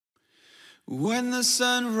When the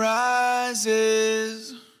sun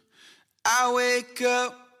rises, I wake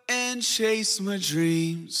up and chase my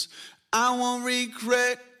dreams. I won't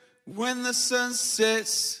regret when the sun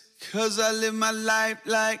sets, 'cause I live my life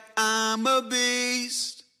like I'm a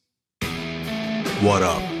beast. What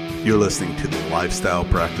up? You're listening to the Lifestyle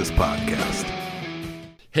Practice Podcast.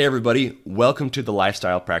 Hey everybody, welcome to the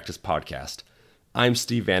Lifestyle Practice Podcast. I'm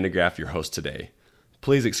Steve Vandegraff, your host today.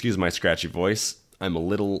 Please excuse my scratchy voice. I'm a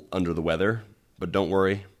little under the weather, but don't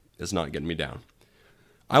worry, it's not getting me down.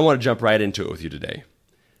 I want to jump right into it with you today.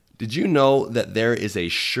 Did you know that there is a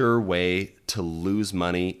sure way to lose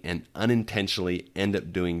money and unintentionally end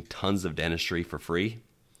up doing tons of dentistry for free?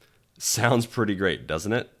 Sounds pretty great,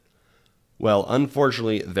 doesn't it? Well,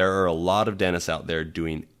 unfortunately, there are a lot of dentists out there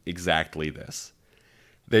doing exactly this.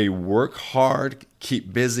 They work hard,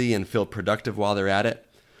 keep busy, and feel productive while they're at it.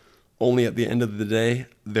 Only at the end of the day,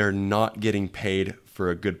 they're not getting paid for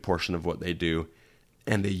a good portion of what they do,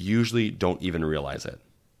 and they usually don't even realize it.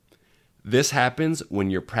 This happens when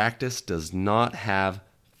your practice does not have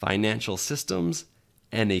financial systems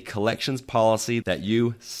and a collections policy that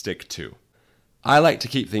you stick to. I like to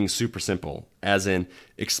keep things super simple, as in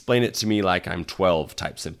explain it to me like I'm 12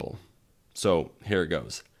 type simple. So here it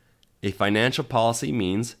goes. A financial policy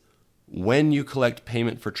means when you collect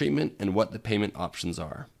payment for treatment and what the payment options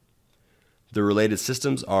are. The related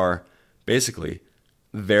systems are basically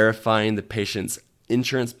verifying the patient's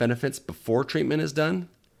insurance benefits before treatment is done,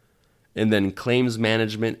 and then claims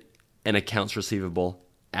management and accounts receivable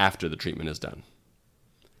after the treatment is done.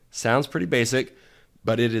 Sounds pretty basic,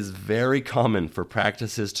 but it is very common for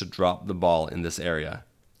practices to drop the ball in this area.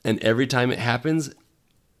 And every time it happens,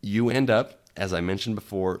 you end up, as I mentioned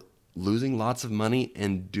before, losing lots of money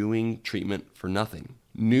and doing treatment for nothing.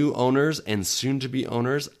 New owners and soon-to-be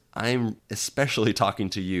owners, I'm especially talking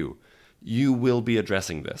to you. You will be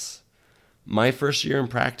addressing this. My first year in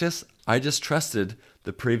practice, I just trusted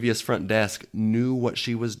the previous front desk knew what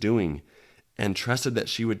she was doing and trusted that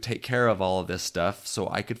she would take care of all of this stuff so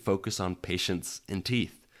I could focus on patients and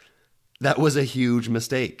teeth. That was a huge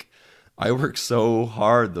mistake. I worked so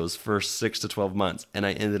hard those first 6 to 12 months, and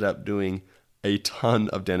I ended up doing a ton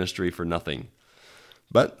of dentistry for nothing.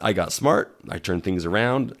 But I got smart, I turned things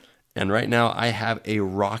around, and right now I have a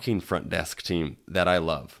rocking front desk team that I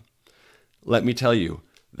love. Let me tell you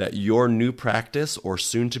that your new practice or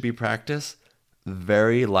soon-to-be practice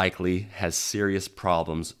very likely has serious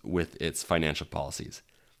problems with its financial policies.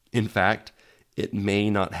 In fact, it may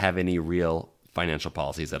not have any real financial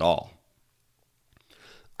policies at all.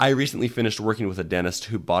 I recently finished working with a dentist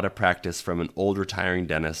who bought a practice from an old retiring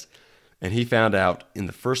dentist, and he found out in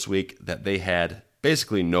the first week that they had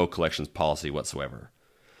basically no collections policy whatsoever.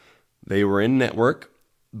 They were in network,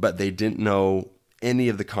 but they didn't know any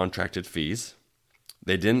of the contracted fees.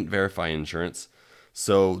 They didn't verify insurance,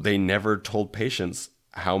 so they never told patients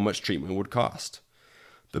how much treatment would cost.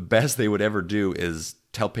 The best they would ever do is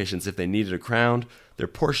tell patients if they needed a crown, their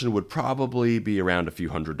portion would probably be around a few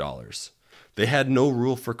 $100s. They had no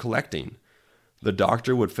rule for collecting. The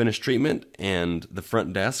doctor would finish treatment, and the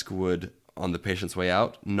front desk would, on the patient's way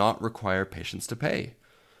out, not require patients to pay.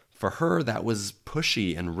 For her, that was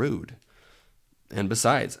pushy and rude. And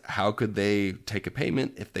besides, how could they take a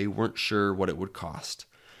payment if they weren't sure what it would cost?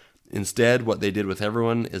 Instead, what they did with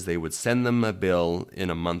everyone is they would send them a bill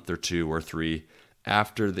in a month or 2 or 3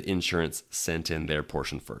 after the insurance sent in their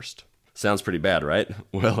portion first. Sounds pretty bad, right?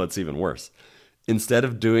 Well, it's even worse. Instead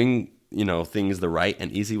of doing, things the right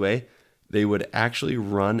and easy way, they would actually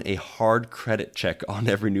run a hard credit check on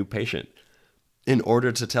every new patient in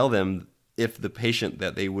order to tell them if the patient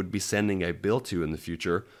that they would be sending a bill to in the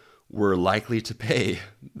future were likely to pay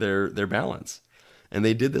their balance. And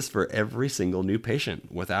they did this for every single new patient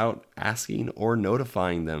without asking or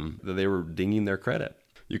notifying them that they were dinging their credit.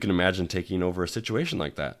 You can imagine taking over a situation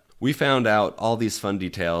like that. We found out all these fun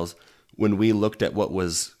details when we looked at what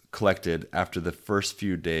was collected after the first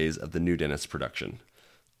few days of the new dentist production.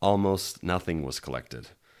 Almost nothing was collected.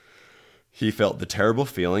 He felt the terrible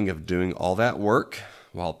feeling of doing all that work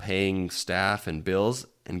while paying staff and bills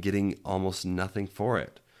and getting almost nothing for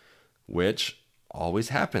it, which always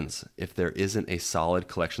happens if there isn't a solid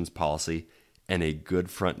collections policy and a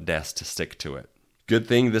good front desk to stick to it. Good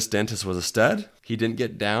thing this dentist was a stud. He didn't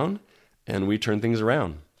get down, and we turned things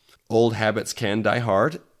around. Old habits can die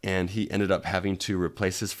hard, and he ended up having to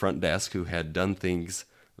replace his front desk who had done things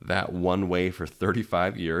that one way for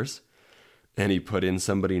 35 years, and he put in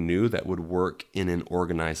somebody new that would work in an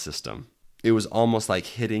organized system. It was almost like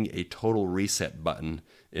hitting a total reset button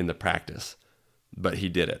in the practice, but he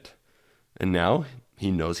did it. And now he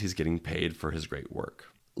knows he's getting paid for his great work.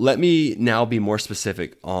 let me now be more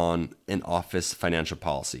specific on an office financial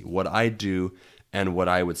policy, what I do and what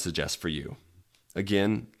I would suggest for you.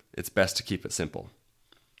 Again, it's best to keep it simple.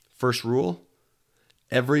 First rule,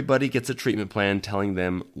 everybody gets a treatment plan telling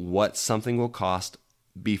them what something will cost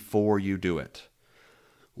before you do it.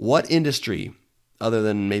 What industry, other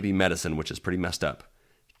than maybe medicine, which is pretty messed up,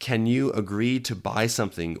 can you agree to buy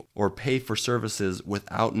something or pay for services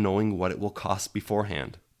without knowing what it will cost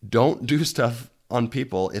beforehand? Don't do stuff on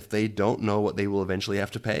people if they don't know what they will eventually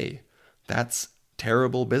have to pay. That's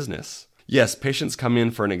terrible business. Yes, patients come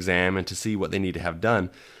in for an exam and to see what they need to have done,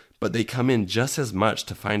 but they come in just as much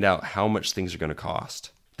to find out how much things are going to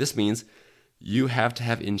cost. This means you have to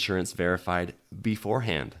have insurance verified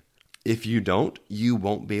beforehand. If you don't, you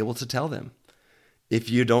won't be able to tell them. If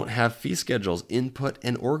you don't have fee schedules input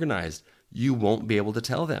and organized, you won't be able to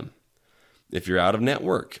tell them. If you're out of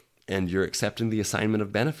network and you're accepting the assignment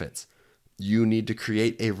of benefits, you need to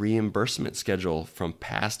create a reimbursement schedule from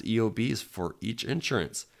past EOBs for each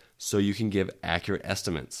insurance so you can give accurate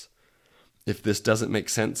estimates. If this doesn't make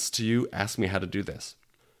sense to you, ask me how to do this.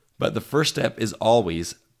 But the first step is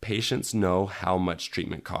always patients know how much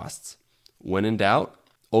treatment costs. When in doubt,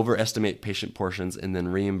 overestimate patient portions and then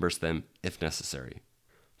reimburse them if necessary.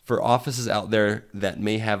 For offices out there that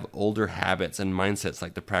may have older habits and mindsets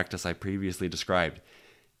like the practice I previously described,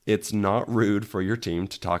 it's not rude for your team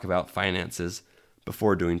to talk about finances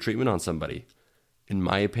before doing treatment on somebody. In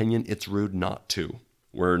my opinion, it's rude not to.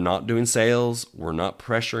 We're not doing sales. We're not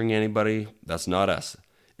pressuring anybody. That's not us.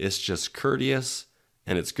 It's just courteous,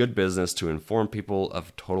 and it's good business to inform people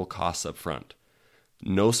of total costs up front.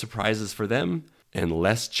 No surprises for them, and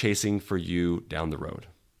less chasing for you down the road.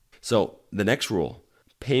 So the next rule,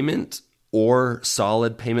 payment or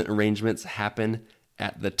solid payment arrangements happen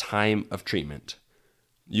at the time of treatment.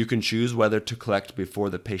 You can choose whether to collect before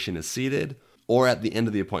the patient is seated or at the end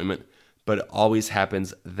of the appointment, but it always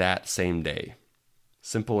happens that same day.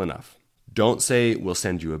 Simple enough. Don't say we'll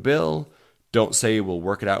send you a bill. Don't say we'll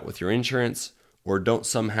work it out with your insurance, or don't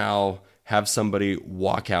somehow have somebody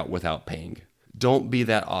walk out without paying. Don't be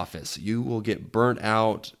that office. You will get burnt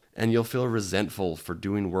out and you'll feel resentful for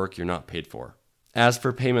doing work you're not paid for. As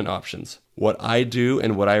for payment options, what I do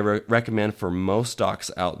and what I recommend for most docs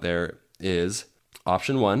out there is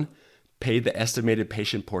option 1, pay the estimated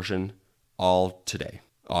patient portion all today.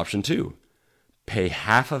 Option 2, pay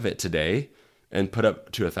half of it today and put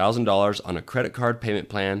up to $1,000 on a credit card payment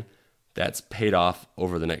plan that's paid off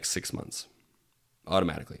over the next 6 months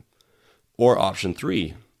automatically. Or option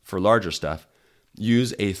 3, for larger stuff,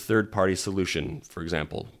 use a third-party solution. For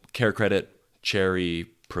example, Care Credit, Cherry,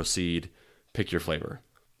 Proceed, pick your flavor.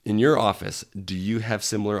 In your office, do you have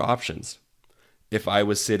similar options? If I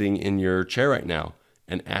was sitting in your chair right now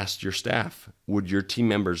and asked your staff, would your team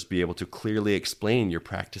members be able to clearly explain your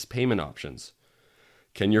practice payment options?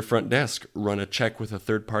 Can your front desk run a check with a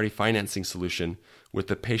third-party financing solution with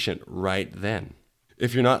the patient right then?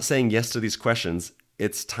 If you're not saying yes to these questions,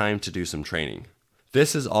 it's time to do some training.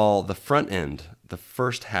 This is all the front end, the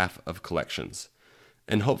first half of collections.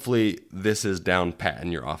 And hopefully this is down pat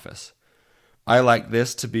in your office. I like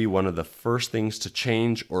this to be one of the first things to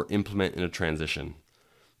change or implement in a transition.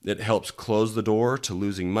 It helps close the door to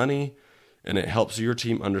losing money, and it helps your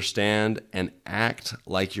team understand and act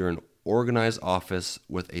like you're an organized office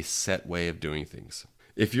with a set way of doing things.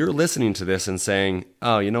 If you're listening to this and saying,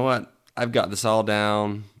 oh, you know what? I've got this all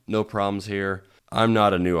down, no problems here. I'm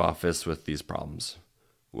not a new office with these problems.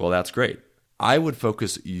 Well, that's great. I would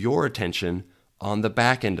focus your attention on the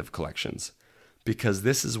back end of collections, because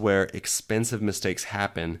this is where expensive mistakes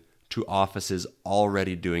happen to offices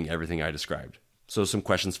already doing everything I described. So some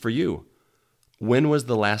questions for you. When was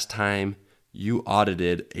the last time you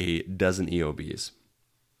audited a dozen EOBs?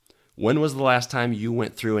 When was the last time you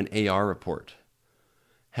went through an AR report?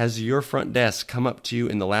 Has your front desk come up to you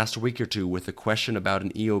in the last week or two with a question about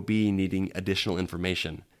an EOB needing additional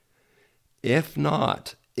information? If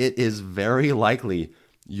not, it is very likely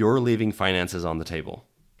you're leaving finances on the table.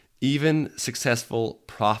 Even successful,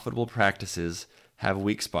 profitable practices have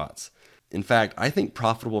weak spots. In fact, I think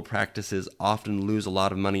profitable practices often lose a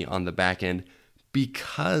lot of money on the back end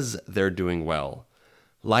because they're doing well.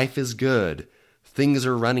 Life is good. Things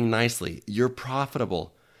are running nicely. You're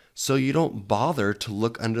profitable. So you don't bother to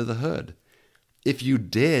look under the hood. If you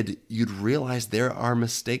did, you'd realize there are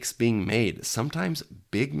mistakes being made, sometimes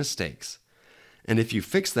big mistakes. And if you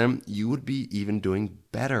fix them, you would be even doing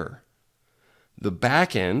better. The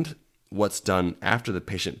back end, what's done after the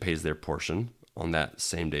patient pays their portion on that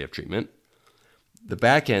same day of treatment, the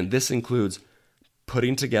back end, this includes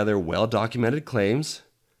putting together well-documented claims,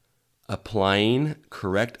 applying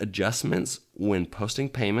correct adjustments when posting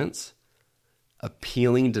payments,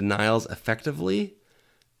 appealing denials effectively,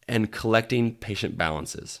 and collecting patient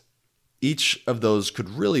balances. Each of those could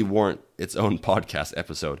really warrant its own podcast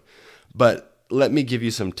episode, but let me give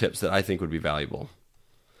you some tips that I think would be valuable.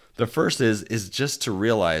 The first is just to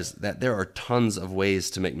realize that there are tons of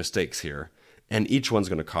ways to make mistakes here, and each one's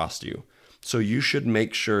going to cost you. So you should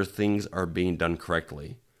make sure things are being done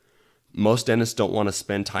correctly. Most dentists don't want to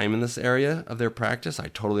spend time in this area of their practice. I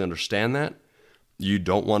totally understand that. You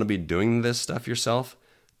don't want to be doing this stuff yourself,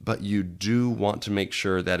 but you do want to make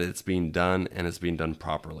sure that it's being done and it's being done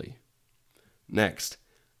properly. Next,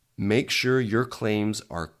 make sure your claims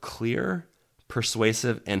are clear,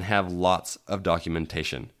 persuasive, and have lots of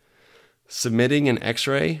documentation. Submitting an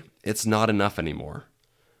x-ray, it's not enough anymore.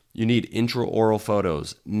 You need intraoral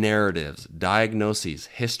photos, narratives, diagnoses,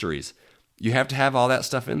 histories. You have to have all that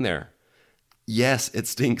stuff in there. Yes, it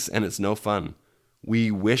stinks and it's no fun.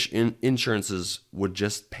 We wish insurances would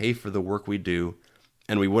just pay for the work we do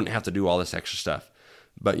and we wouldn't have to do all this extra stuff.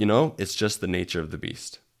 But it's just the nature of the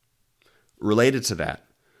beast. Related to that,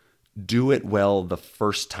 do it well the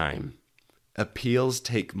first time. Appeals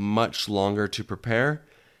take much longer to prepare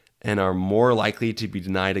and are more likely to be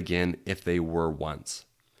denied again if they were once.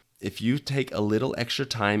 If you take a little extra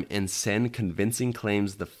time and send convincing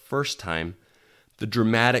claims the first time, the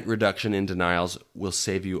dramatic reduction in denials will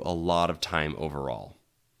save you a lot of time overall.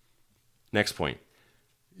 Next point.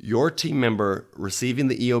 Your team member receiving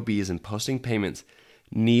the EOBs and posting payments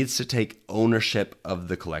needs to take ownership of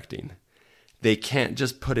the collecting. They can't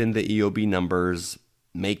just put in the EOB numbers,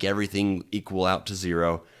 make everything equal out to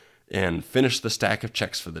zero, and finish the stack of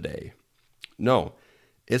checks for the day. No,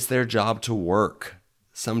 it's their job to work,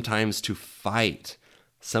 sometimes to fight,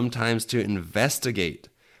 sometimes to investigate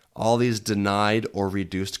all these denied or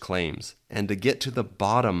reduced claims, and to get to the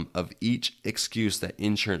bottom of each excuse that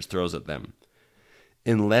insurance throws at them.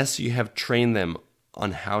 Unless you have trained them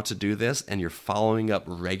on how to do this and you're following up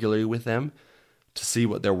regularly with them to see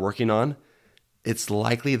what they're working on, it's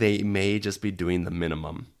likely they may just be doing the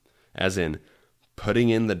minimum, as in putting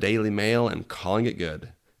in the daily mail and calling it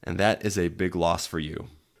good, and that is a big loss for you.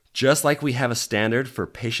 Just like we have a standard for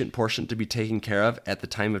patient portion to be taken care of at the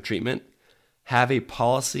time of treatment, have a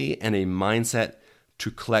policy and a mindset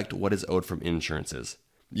to collect what is owed from insurances.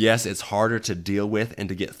 Yes, it's harder to deal with and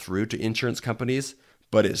to get through to insurance companies,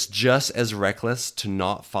 but it's just as reckless to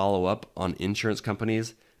not follow up on insurance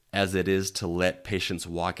companies as it is to let patients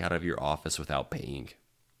walk out of your office without paying.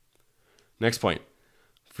 Next point.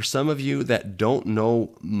 For some of you that don't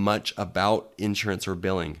know much about insurance or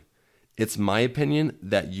billing, it's my opinion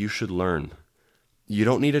that you should learn. You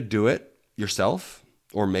don't need to do it yourself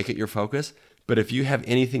or make it your focus, but if you have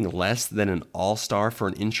anything less than an all-star for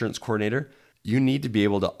an insurance coordinator, you need to be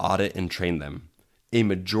able to audit and train them. A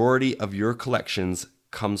majority of your collections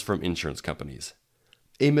comes from insurance companies.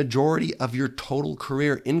 A majority of your total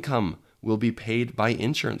career income will be paid by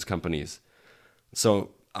insurance companies.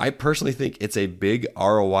 So I personally think it's a big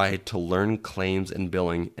ROI to learn claims and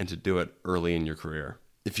billing and to do it early in your career.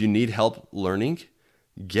 If you need help learning,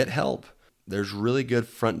 get help. There's really good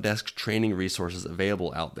front desk training resources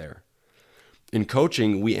available out there. In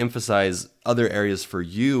coaching, we emphasize other areas for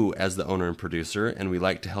you as the owner and producer, and we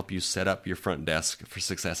like to help you set up your front desk for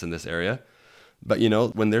success in this area. But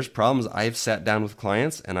when there's problems, I've sat down with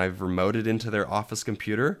clients and I've remoted into their office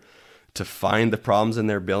computer to find the problems in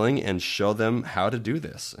their billing and show them how to do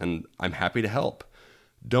this. And I'm happy to help.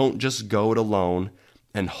 Don't just go it alone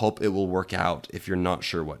and hope it will work out if you're not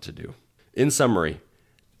sure what to do. In summary,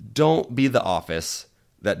 don't be the office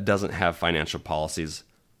that doesn't have financial policies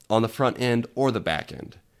on the front end or the back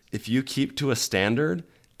end. If you keep to a standard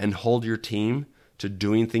and hold your team to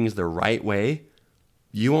doing things the right way,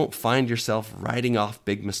 you won't find yourself writing off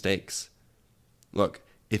big mistakes. Look,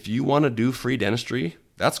 if you want to do free dentistry,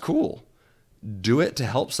 that's cool. Do it to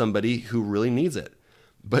help somebody who really needs it.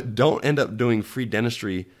 But don't end up doing free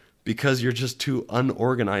dentistry because you're just too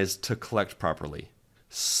unorganized to collect properly.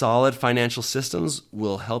 Solid financial systems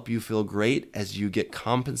will help you feel great as you get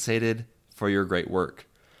compensated for your great work.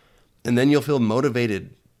 And then you'll feel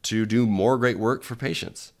motivated to do more great work for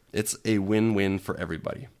patients. It's a win-win for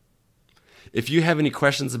everybody. If you have any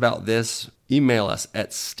questions about this, email us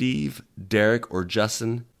at Steve, Derek, or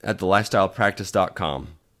Justin at thelifestylepractice.com.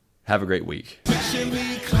 Have a great week. Picture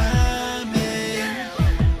me climbing,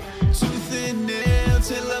 tooth and nail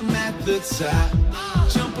till I'm at the top.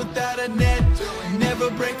 Jump without a net, never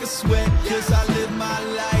break a sweat, 'cause I live my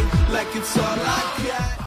life like it's all I got.